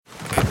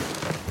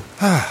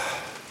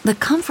The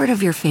comfort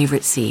of your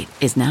favorite seat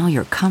is now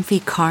your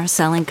comfy car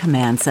selling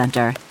command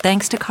center,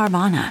 thanks to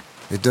Carvana.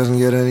 It doesn't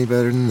get any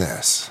better than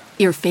this.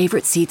 Your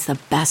favorite seat's the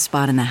best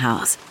spot in the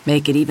house.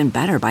 Make it even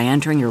better by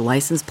entering your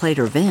license plate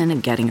or VIN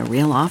and getting a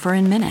real offer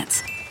in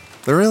minutes.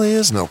 There really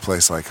is no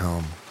place like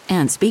home.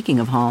 And speaking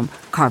of home,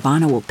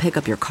 Carvana will pick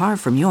up your car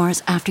from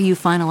yours after you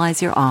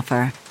finalize your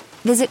offer.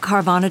 Visit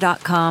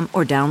Carvana.com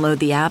or download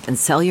the app and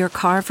sell your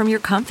car from your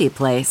comfy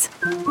place.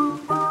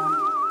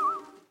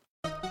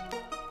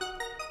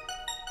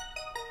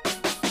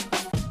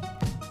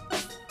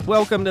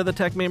 Welcome to the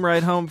Tech Meme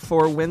Ride Home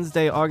for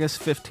Wednesday,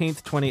 August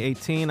 15th,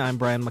 2018. I'm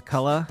Brian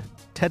McCullough.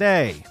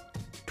 Today,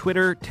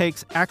 Twitter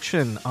takes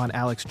action on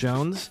Alex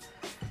Jones.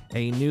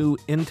 A new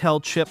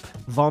Intel chip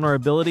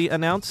vulnerability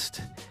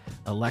announced.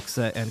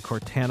 Alexa and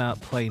Cortana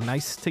play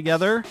nice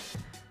together.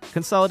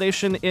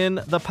 Consolidation in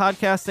the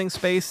podcasting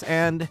space,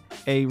 and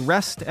a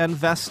rest and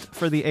vest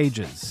for the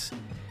ages.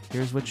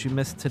 Here's what you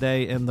missed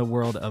today in the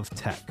world of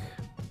tech.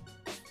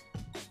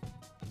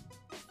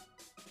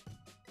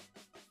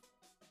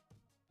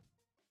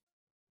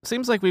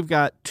 Seems like we've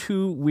got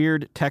two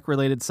weird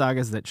tech-related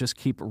sagas that just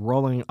keep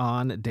rolling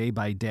on day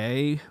by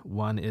day.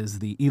 One is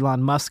the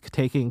Elon Musk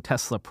taking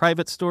Tesla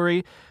private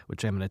story,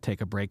 which I'm going to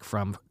take a break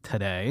from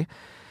today.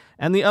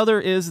 And the other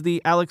is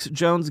the Alex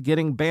Jones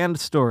getting banned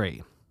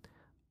story.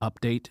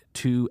 Update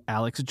to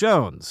Alex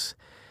Jones.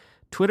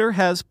 Twitter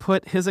has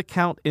put his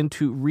account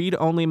into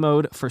read-only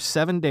mode for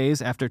 7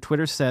 days after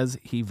Twitter says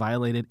he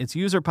violated its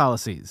user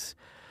policies.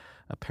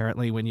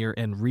 Apparently, when you're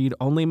in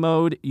read-only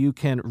mode, you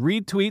can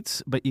read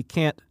tweets, but you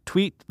can't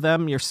tweet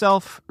them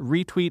yourself,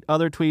 retweet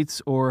other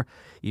tweets, or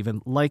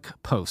even like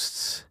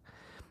posts.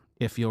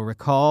 If you'll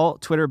recall,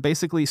 Twitter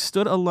basically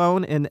stood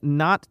alone in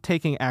not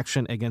taking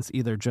action against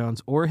either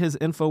Jones or his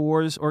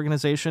InfoWars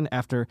organization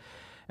after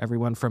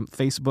everyone from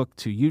Facebook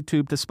to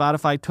YouTube to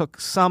Spotify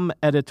took some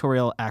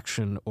editorial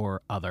action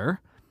or other.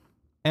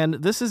 And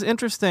this is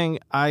interesting.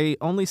 I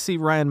only see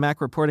Ryan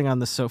Mack reporting on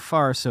this so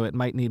far, so it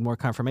might need more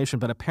confirmation,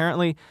 but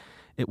apparently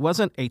it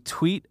wasn't a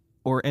tweet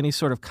or any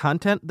sort of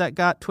content that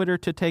got Twitter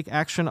to take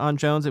action on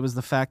Jones. It was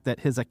the fact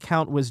that his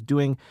account was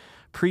doing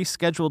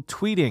pre-scheduled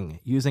tweeting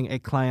using a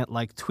client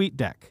like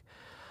TweetDeck.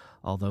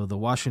 Although the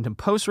Washington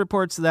Post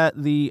reports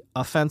that the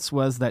offense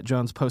was that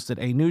Jones posted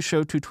a news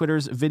show to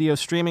Twitter's video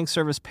streaming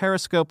service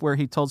Periscope, where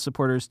he told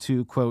supporters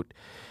to, quote,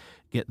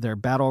 get their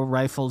battle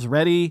rifles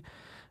ready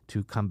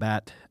to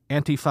combat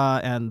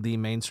Antifa and the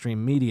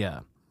mainstream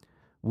media.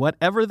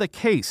 Whatever the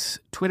case,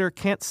 Twitter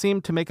can't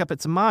seem to make up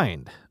its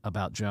mind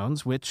about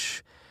Jones,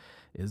 which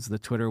is the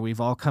Twitter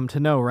we've all come to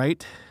know,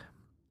 right?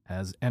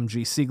 As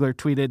MG Siegler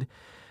tweeted,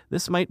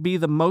 this might be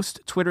the most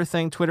Twitter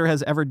thing Twitter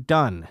has ever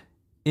done.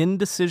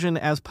 Indecision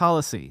as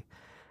policy.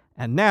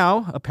 And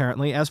now,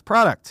 apparently, as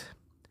product.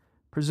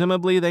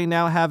 Presumably, they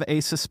now have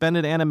a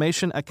suspended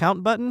animation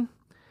account button?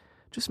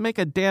 Just make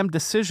a damn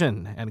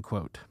decision, end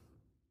quote.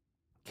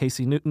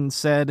 Casey Newton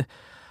said,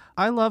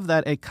 I love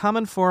that a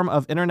common form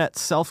of internet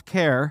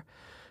self-care,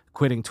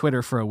 quitting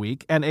Twitter for a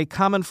week, and a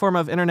common form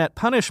of internet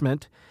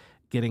punishment,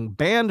 getting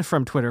banned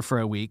from Twitter for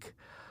a week,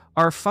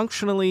 are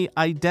functionally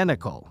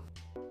identical.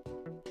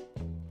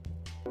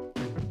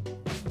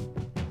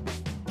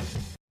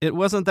 It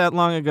wasn't that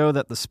long ago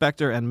that the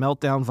Spectre and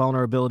Meltdown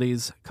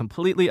vulnerabilities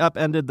completely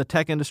upended the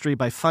tech industry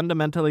by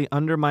fundamentally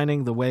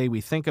undermining the way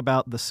we think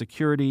about the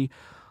security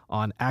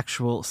on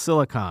actual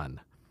silicon.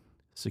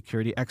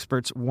 Security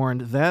experts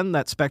warned then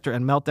that Spectre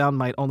and Meltdown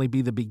might only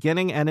be the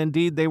beginning, and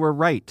indeed they were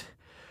right.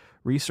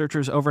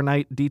 Researchers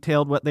overnight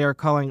detailed what they are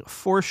calling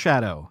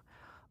foreshadow,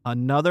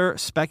 another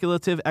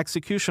speculative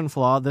execution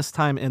flaw, this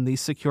time in the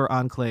secure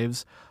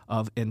enclaves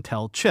of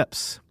Intel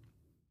chips.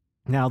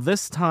 Now,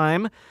 this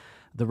time,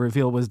 the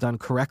reveal was done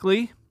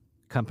correctly.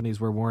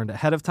 Companies were warned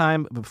ahead of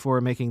time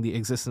before making the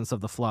existence of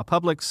the flaw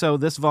public, so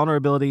this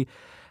vulnerability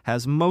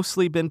has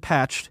mostly been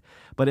patched,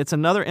 but it's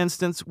another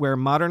instance where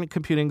modern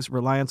computing's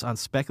reliance on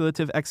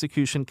speculative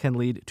execution can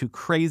lead to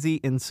crazy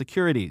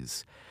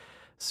insecurities.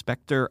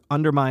 Spectre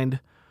undermined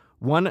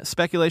one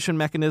speculation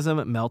mechanism,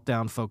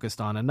 Meltdown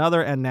focused on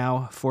another, and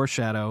now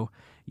foreshadow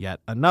yet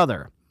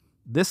another.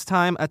 This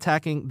time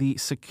attacking the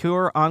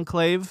Secure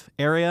Enclave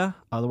area,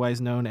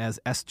 otherwise known as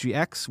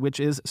SGX, which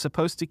is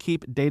supposed to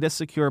keep data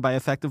secure by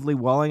effectively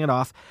walling it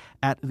off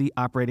at the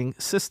operating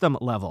system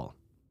level.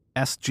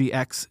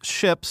 SGX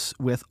ships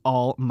with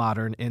all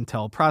modern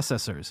Intel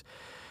processors.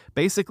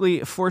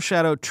 Basically,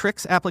 Foreshadow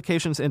tricks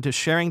applications into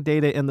sharing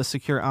data in the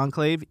secure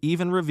enclave,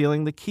 even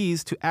revealing the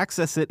keys to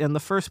access it in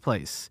the first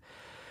place.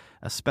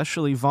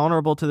 Especially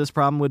vulnerable to this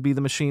problem would be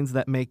the machines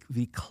that make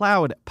the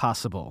cloud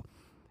possible.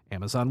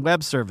 Amazon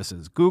Web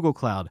Services, Google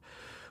Cloud,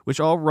 which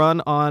all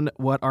run on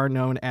what are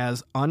known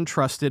as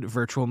untrusted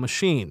virtual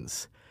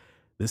machines.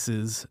 This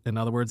is, in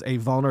other words, a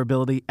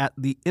vulnerability at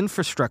the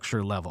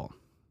infrastructure level.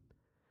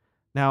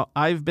 Now,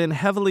 I've been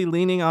heavily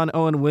leaning on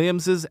Owen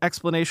Williams'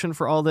 explanation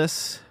for all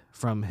this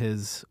from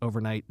his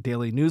overnight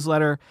daily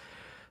newsletter,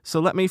 so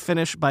let me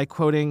finish by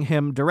quoting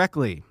him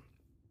directly.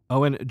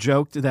 Owen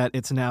joked that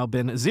it's now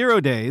been 0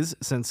 days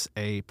since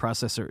a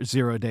processor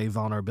zero-day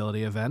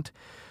vulnerability event.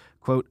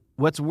 Quote,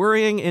 "What's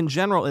worrying in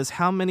general is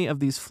how many of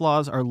these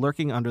flaws are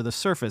lurking under the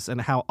surface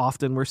and how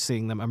often we're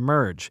seeing them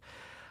emerge.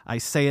 I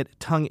say it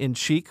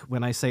tongue-in-cheek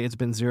when I say it's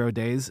been 0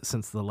 days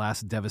since the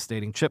last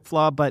devastating chip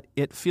flaw, but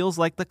it feels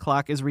like the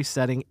clock is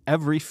resetting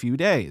every few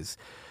days.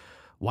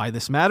 Why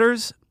this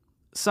matters?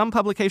 Some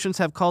publications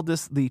have called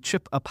this the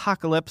chip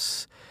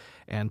apocalypse,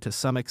 and to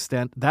some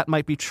extent that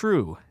might be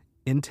true.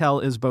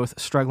 Intel is both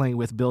struggling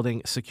with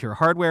building secure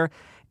hardware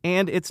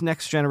and its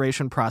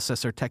next-generation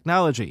processor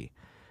technology.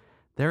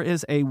 There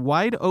is a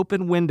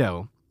wide-open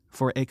window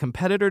for a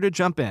competitor to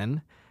jump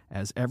in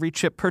as every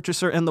chip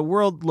purchaser in the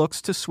world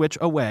looks to switch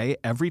away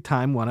every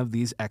time one of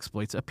these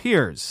exploits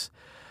appears."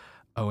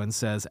 Owen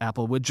says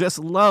Apple would just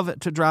love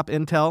to drop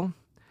Intel,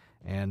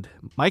 and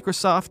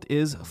Microsoft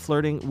is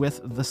flirting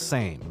with the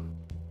same.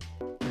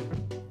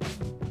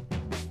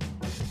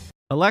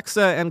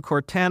 Alexa and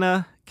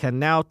Cortana can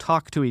now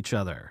talk to each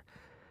other.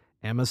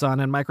 Amazon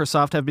and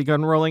Microsoft have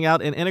begun rolling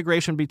out an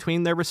integration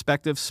between their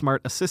respective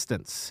smart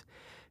assistants.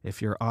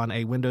 If you're on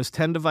a Windows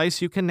 10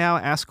 device, you can now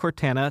ask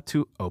Cortana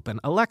to open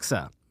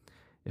Alexa.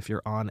 If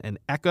you're on an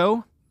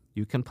Echo,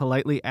 you can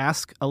politely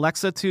ask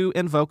Alexa to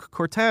invoke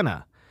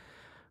Cortana.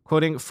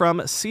 Quoting from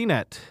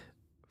CNET,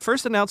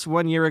 first announced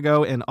 1 year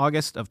ago in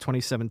August of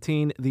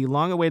 2017, the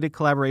long-awaited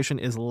collaboration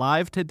is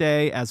live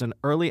today as an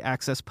early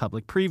access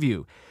public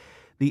preview.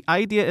 The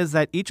idea is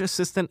that each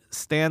assistant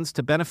stands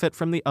to benefit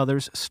from the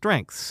other's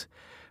strengths,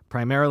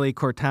 primarily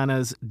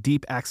Cortana's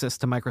deep access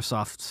to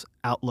Microsoft's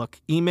Outlook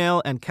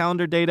email and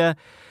calendar data,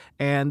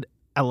 and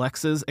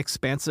Alexa's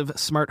expansive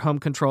smart home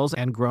controls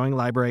and growing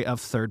library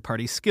of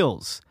third-party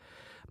skills.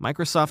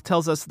 Microsoft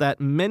tells us that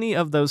many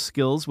of those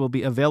skills will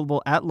be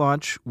available at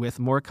launch, with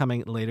more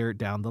coming later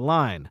down the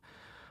line.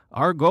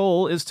 Our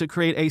goal is to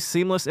create a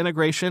seamless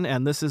integration,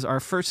 and this is our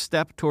first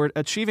step toward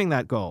achieving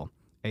that goal,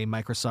 a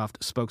Microsoft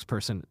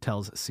spokesperson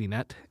tells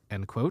CNET,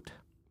 end quote.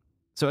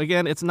 So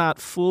again, it's not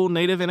full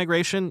native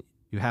integration.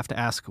 You have to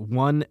ask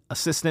one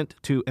assistant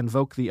to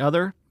invoke the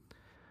other.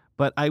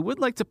 But I would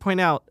like to point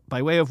out,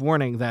 by way of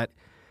warning, that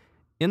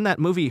in that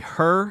movie,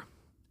 Her,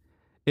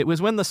 it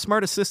was when the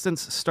smart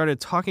assistants started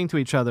talking to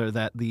each other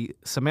that the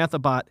Samantha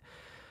bot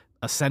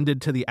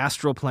ascended to the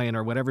astral plane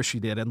or whatever she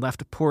did and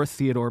left poor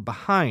Theodore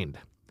behind.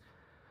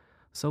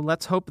 So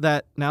let's hope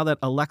that now that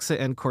Alexa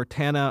and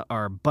Cortana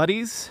are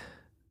buddies,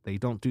 they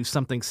don't do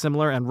something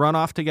similar and run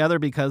off together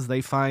because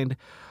they find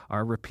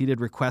our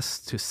repeated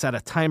requests to set a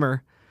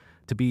timer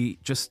to be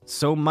just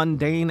so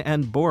mundane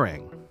and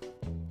boring.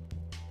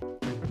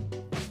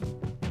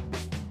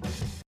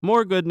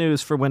 More good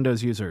news for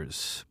Windows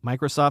users.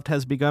 Microsoft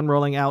has begun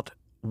rolling out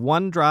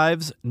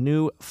OneDrive's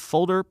new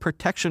folder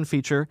protection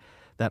feature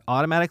that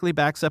automatically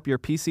backs up your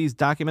PC's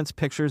documents,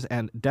 pictures,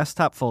 and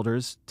desktop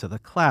folders to the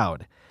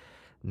cloud.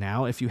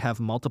 Now, if you have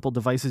multiple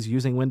devices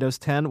using Windows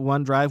 10,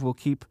 OneDrive will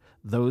keep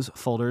those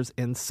folders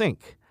in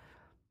sync.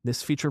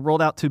 This feature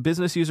rolled out to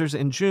business users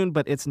in June,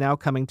 but it's now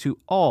coming to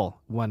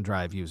all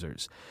OneDrive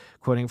users.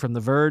 Quoting from The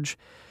Verge,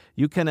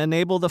 "You can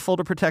enable the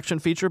folder protection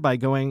feature by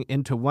going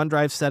into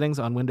OneDrive settings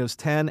on Windows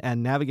 10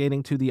 and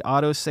navigating to the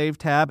Auto Save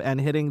tab and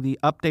hitting the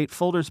Update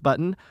Folders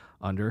button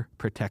under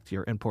Protect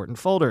Your Important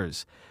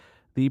Folders.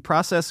 The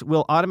process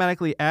will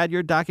automatically add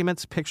your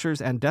documents,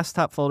 pictures, and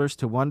desktop folders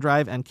to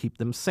OneDrive and keep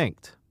them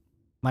synced."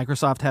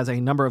 Microsoft has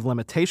a number of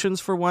limitations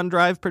for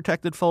OneDrive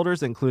protected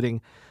folders,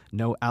 including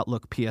no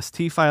Outlook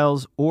PST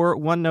files or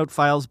OneNote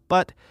files,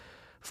 but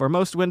for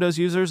most Windows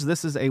users,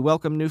 this is a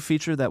welcome new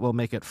feature that will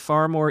make it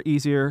far more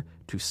easier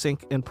to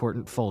sync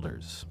important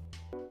folders.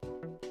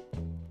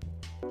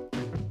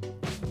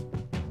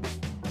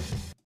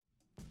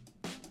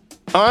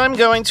 I'm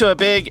going to a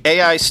big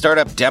AI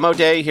startup demo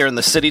day here in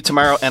the city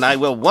tomorrow, and I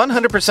will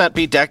 100%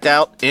 be decked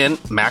out in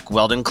Mack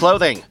Weldon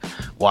clothing.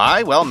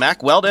 Why? Well,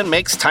 Mack Weldon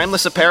makes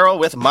timeless apparel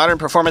with modern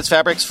performance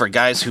fabrics for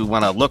guys who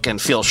want to look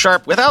and feel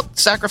sharp without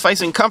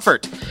sacrificing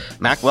comfort.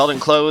 Mack Weldon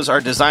clothes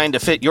are designed to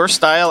fit your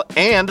style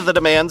and the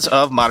demands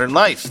of modern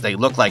life. They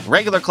look like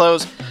regular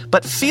clothes,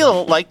 but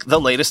feel like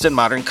the latest in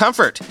modern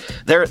comfort.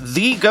 They're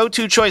the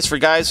go-to choice for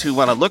guys who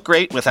want to look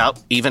great without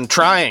even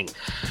trying.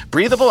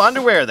 Breathable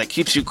underwear that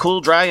keeps you cool,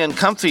 dry, and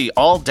comfy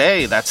all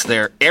day. That's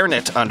their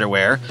AirKnit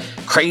underwear.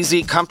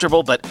 Crazy,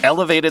 comfortable, but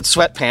elevated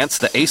sweatpants,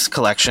 the Ace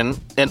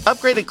collection. An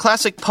upgraded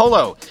classic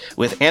polo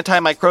with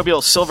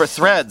antimicrobial silver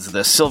threads,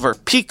 the Silver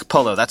Peak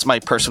polo. That's my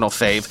personal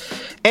fave.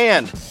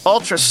 And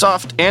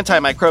ultra-soft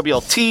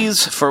antimicrobial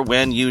tees for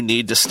when you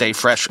need to stay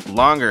fresh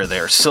longer.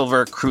 Their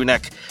silver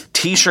crewneck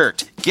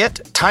t-shirt.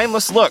 Get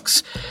timeless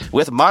looks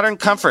with modern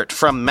comfort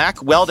from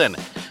Mack Weldon.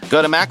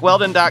 Go to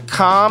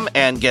MackWeldon.com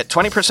and get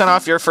 20%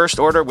 off your first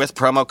order with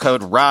promo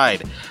code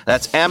RIDE.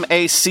 That's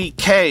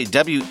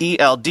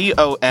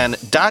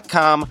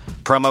MackWeldon.com,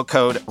 promo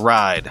code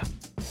RIDE.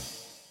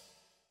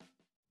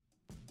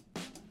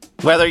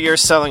 Whether you're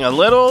selling a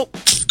little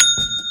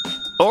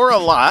or a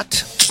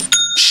lot,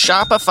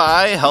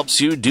 Shopify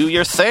helps you do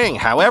your thing,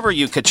 however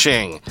you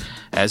ka-ching.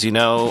 As you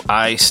know,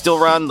 I still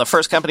run the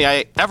first company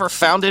I ever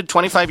founded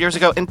 25 years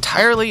ago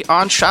entirely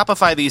on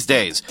Shopify these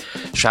days.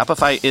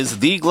 Shopify is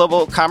the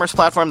global commerce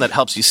platform that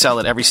helps you sell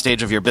at every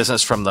stage of your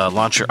business, from the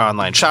launch your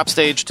online shop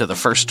stage to the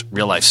first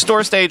real-life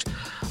store stage,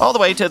 all the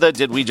way to the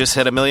did we just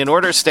hit a million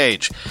orders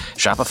stage.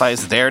 Shopify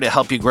is there to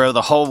help you grow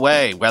the whole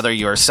way. Whether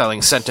you're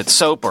selling scented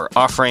soap or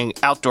offering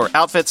outdoor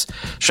outfits,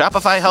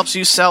 Shopify helps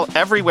you sell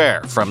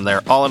everywhere, from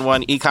their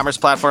all-in-one e-commerce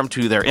platform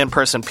to their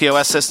in-person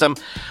POS system.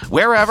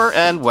 Wherever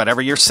and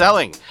whatever you're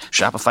selling,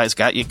 Shopify's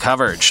got you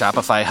covered.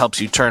 Shopify helps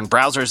you turn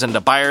browsers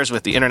into buyers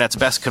with the internet's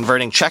best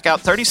converting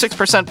checkout,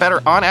 36%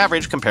 better on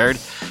average compared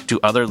to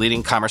other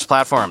leading commerce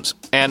platforms.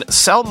 And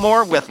sell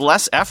more with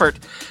less effort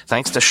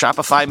thanks to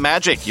Shopify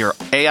Magic, your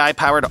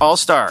AI-powered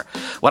all-star.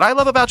 What I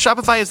love about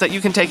Shopify is that you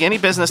can take any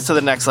business to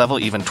the next level,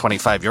 even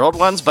 25-year-old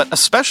ones, but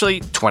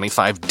especially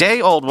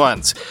 25-day-old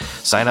ones.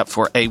 Sign up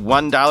for a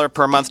 $1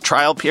 per month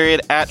trial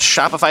period at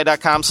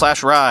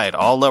shopify.com/ride,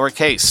 all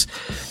lowercase.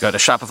 Go to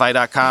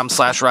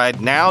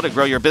shopify.com/ride now to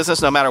grow your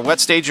business no matter what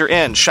stage you're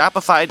in.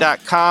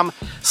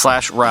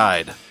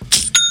 Shopify.com/ride.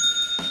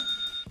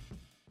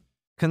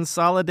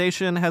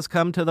 Consolidation has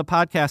come to the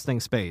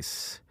podcasting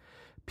space.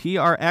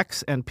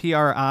 PRX and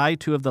PRI,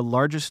 two of the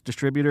largest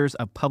distributors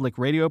of public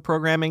radio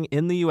programming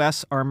in the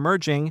U.S., are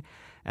merging,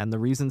 and the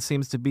reason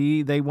seems to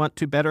be they want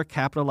to better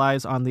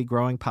capitalize on the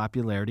growing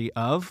popularity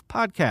of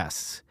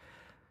podcasts.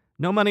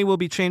 No money will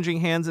be changing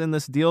hands in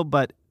this deal,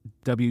 but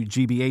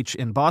WGBH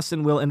in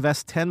Boston will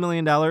invest $10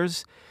 million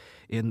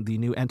in the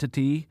new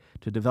entity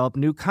to develop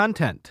new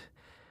content.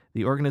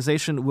 The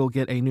organization will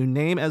get a new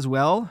name as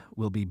well,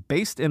 will be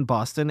based in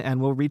Boston, and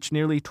will reach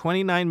nearly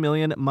 29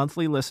 million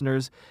monthly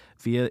listeners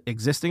via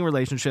existing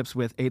relationships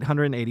with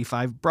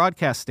 885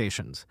 broadcast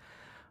stations.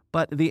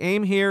 But the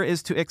aim here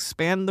is to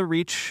expand the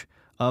reach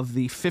of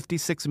the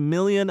 56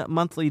 million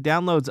monthly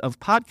downloads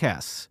of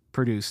podcasts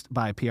produced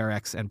by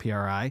PRX and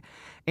PRI,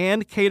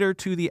 and cater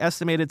to the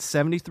estimated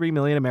 73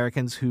 million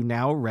Americans who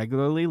now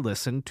regularly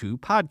listen to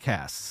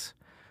podcasts.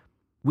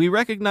 We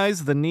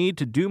recognize the need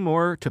to do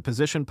more to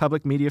position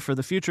public media for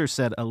the future,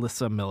 said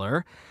Alyssa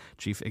Miller,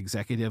 chief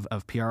executive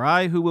of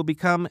PRI, who will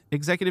become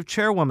executive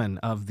chairwoman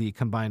of the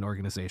combined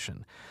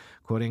organization.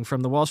 Quoting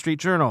from the Wall Street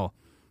Journal,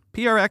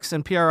 PRX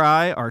and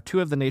PRI are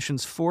two of the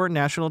nation's 4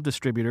 national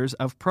distributors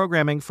of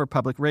programming for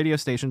public radio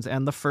stations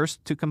and the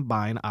first to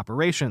combine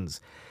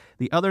operations.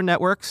 The other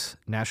networks,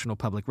 National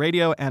Public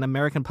Radio and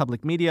American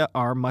Public Media,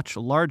 are much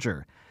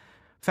larger.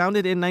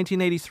 Founded in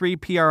 1983,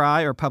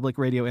 PRI, or Public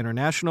Radio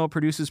International,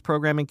 produces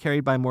programming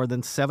carried by more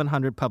than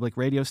 700 public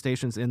radio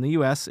stations in the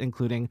U.S.,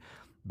 including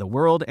The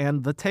World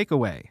and The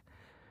Takeaway.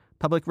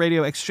 Public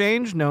Radio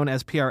Exchange, known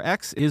as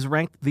PRX, is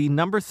ranked the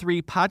number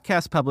 3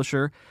 podcast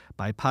publisher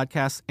by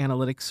podcast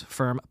analytics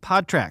firm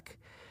Podtrac,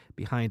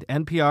 behind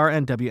NPR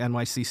and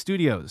WNYC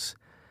Studios.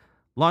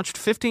 Launched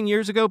 15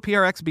 years ago,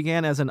 PRX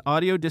began as an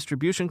audio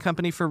distribution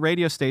company for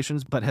radio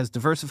stations, but has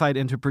diversified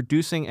into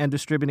producing and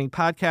distributing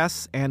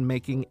podcasts and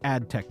making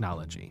ad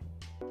technology.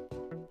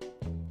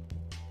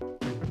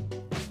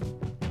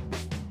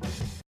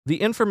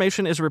 The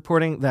information is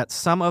reporting that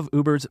some of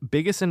Uber's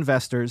biggest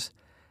investors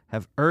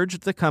have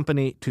urged the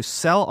company to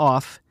sell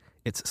off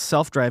its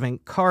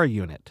self-driving car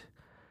unit.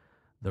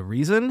 The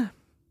reason?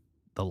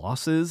 The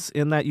losses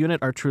in that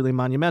unit are truly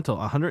monumental,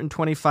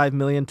 $125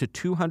 million to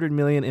 $200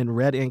 million in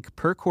red ink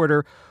per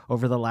quarter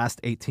over the last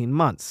 18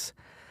 months.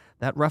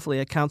 That roughly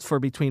accounts for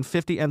between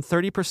 50 and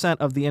 30%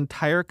 of the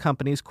entire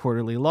company's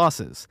quarterly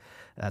losses.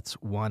 That's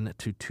 $1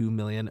 to $2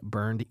 million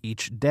burned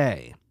each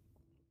day.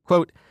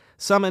 Quote,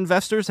 some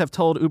investors have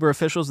told Uber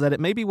officials that it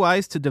may be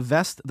wise to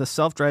divest the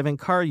self-driving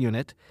car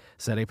unit,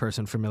 said a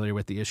person familiar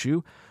with the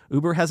issue.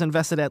 Uber has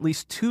invested at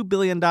least $2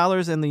 billion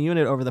in the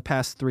unit over the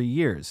past 3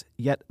 years,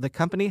 yet the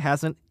company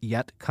hasn't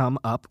yet come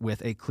up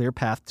with a clear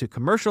path to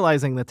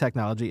commercializing the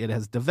technology it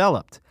has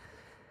developed.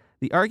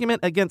 The argument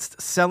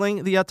against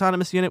selling the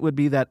autonomous unit would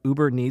be that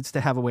Uber needs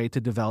to have a way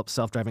to develop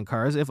self-driving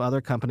cars if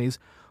other companies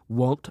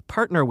won't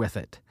partner with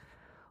it.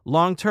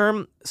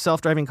 Long-term,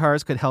 self-driving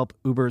cars could help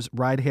Uber's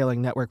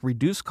ride-hailing network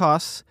reduce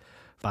costs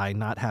by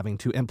not having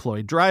to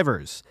employ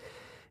drivers.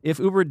 If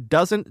Uber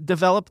doesn't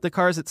develop the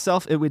cars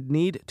itself, it would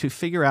need to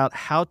figure out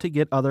how to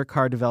get other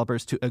car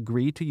developers to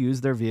agree to use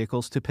their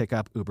vehicles to pick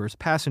up Uber's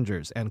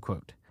passengers, end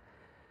quote.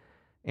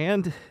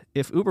 And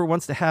if Uber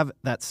wants to have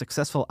that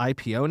successful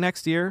IPO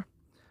next year,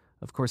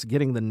 of course,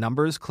 getting the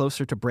numbers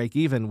closer to break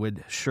even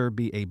would sure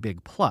be a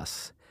big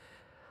plus.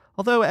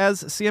 Although,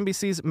 as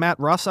CNBC's Matt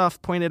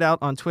Rossoff pointed out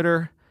on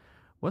Twitter,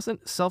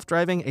 wasn't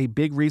self-driving a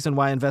big reason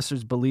why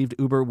investors believed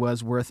Uber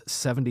was worth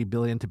 $70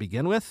 billion to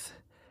begin with?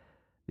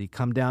 The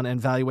come down in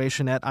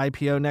valuation at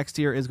IPO next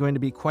year is going to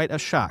be quite a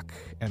shock,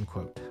 end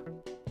quote.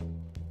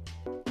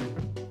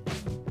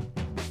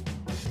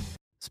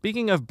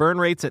 Speaking of burn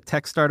rates at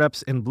tech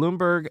startups, in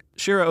Bloomberg,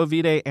 Shira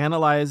Ovide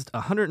analyzed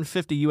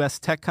 150 U.S.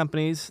 tech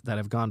companies that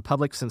have gone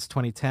public since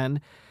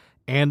 2010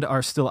 and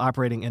are still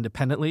operating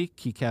independently,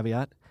 key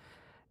caveat.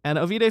 And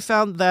Ovide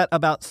found that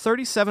about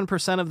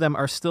 37% of them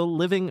are still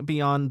living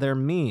beyond their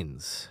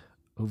means.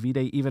 Ovide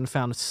even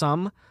found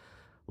some,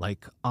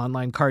 like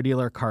online car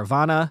dealer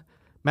Carvana,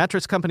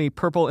 mattress company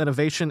Purple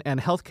Innovation, and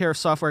healthcare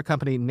software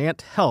company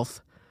Nant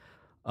Health,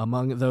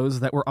 among those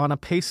that were on a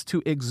pace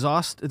to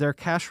exhaust their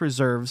cash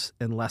reserves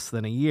in less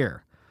than a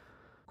year.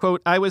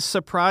 Quote, I was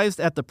surprised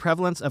at the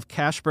prevalence of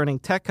cash-burning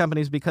tech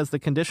companies because the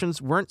conditions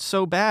weren't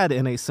so bad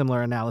in a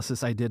similar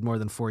analysis I did more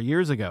than 4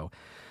 years ago.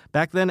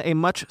 Back then, a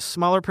much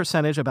smaller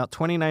percentage, about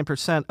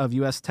 29% of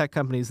U.S. tech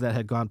companies that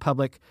had gone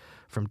public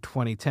from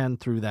 2010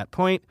 through that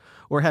point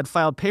or had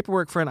filed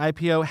paperwork for an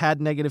IPO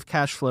had negative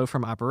cash flow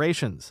from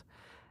operations.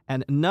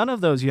 And none of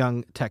those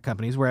young tech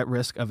companies were at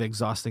risk of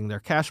exhausting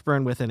their cash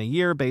burn within a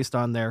year based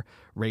on their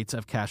rates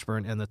of cash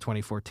burn in the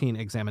 2014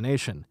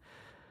 examination.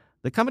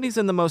 The companies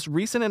in the most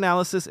recent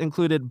analysis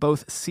included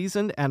both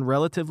seasoned and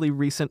relatively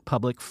recent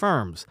public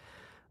firms.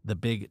 The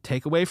big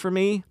takeaway for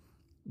me?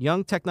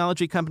 Young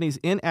technology companies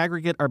in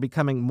aggregate are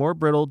becoming more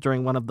brittle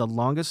during one of the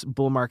longest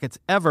bull markets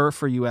ever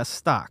for U.S.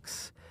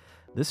 stocks.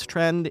 This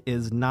trend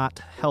is not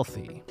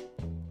healthy.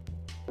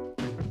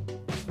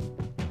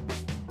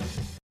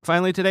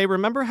 Finally today,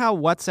 remember how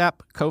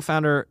WhatsApp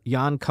co-founder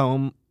Jan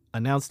Koum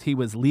announced he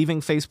was leaving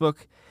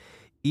Facebook,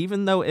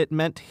 even though it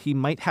meant he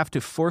might have to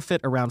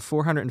forfeit around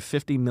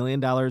 $450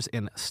 million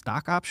in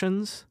stock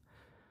options?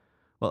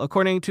 Well,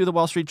 according to the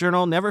Wall Street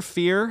Journal, never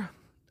fear.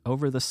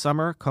 Over the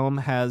summer, Koum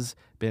has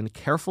been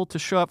careful to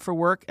show up for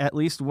work at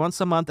least once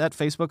a month at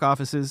Facebook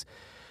offices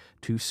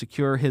to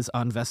secure his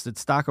unvested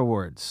stock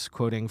awards.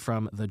 Quoting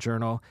from the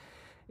Journal,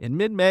 in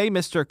mid-May,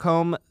 Mr.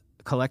 Koum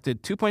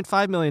collected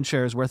 2.5 million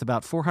shares worth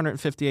about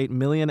 $458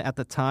 million at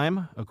the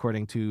time,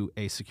 according to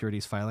a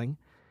securities filing.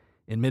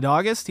 In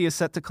mid-August, he is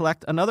set to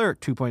collect another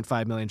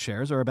 2.5 million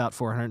shares, or about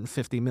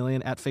 $450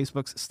 million, at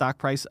Facebook's stock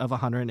price of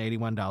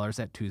 $181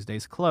 at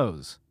Tuesday's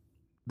close.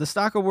 The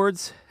stock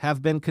awards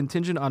have been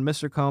contingent on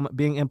Mr. Koum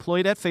being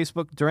employed at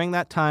Facebook during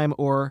that time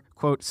or,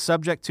 quote,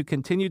 subject to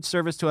continued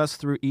service to us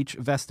through each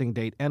vesting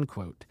date, end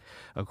quote.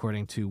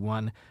 According to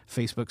one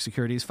Facebook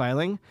securities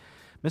filing,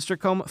 Mr.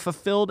 Koum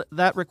fulfilled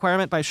that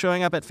requirement by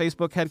showing up at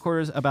Facebook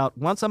headquarters about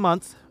once a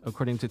month,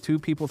 according to two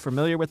people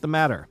familiar with the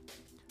matter.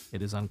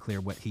 It is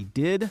unclear what he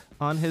did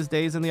on his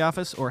days in the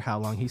office or how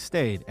long he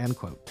stayed, end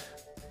quote.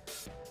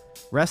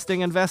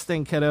 Resting and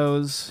vesting,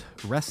 kiddos.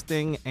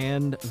 Resting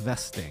and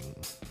vesting.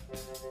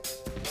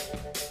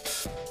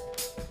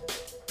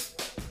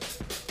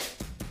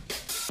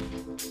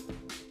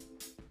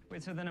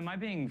 Wait, so then am I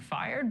being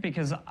fired?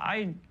 Because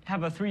I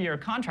have a 3-year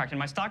contract and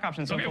my stock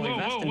options don't fully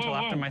vest until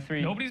after my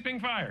 3... Nobody's being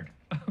fired,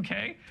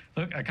 okay?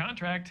 Look, a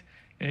contract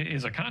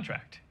is a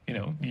contract. You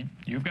know,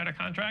 you've got a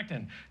contract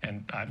and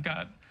I've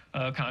got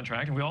a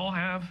contract, and we all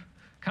have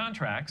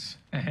contracts,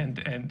 and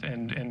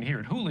here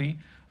at Hooli,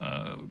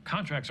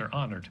 contracts are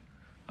honored.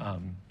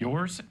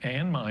 Yours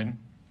and mine,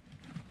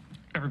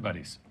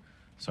 everybody's.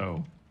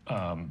 So,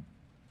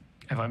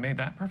 have I made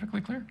that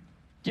perfectly clear?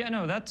 Yeah,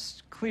 no,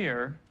 that's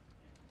clear.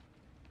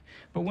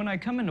 But when I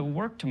come into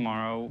work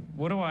tomorrow,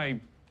 what do I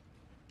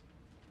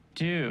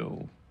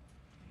do?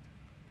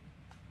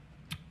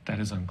 That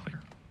is unclear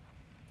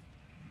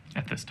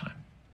at this time.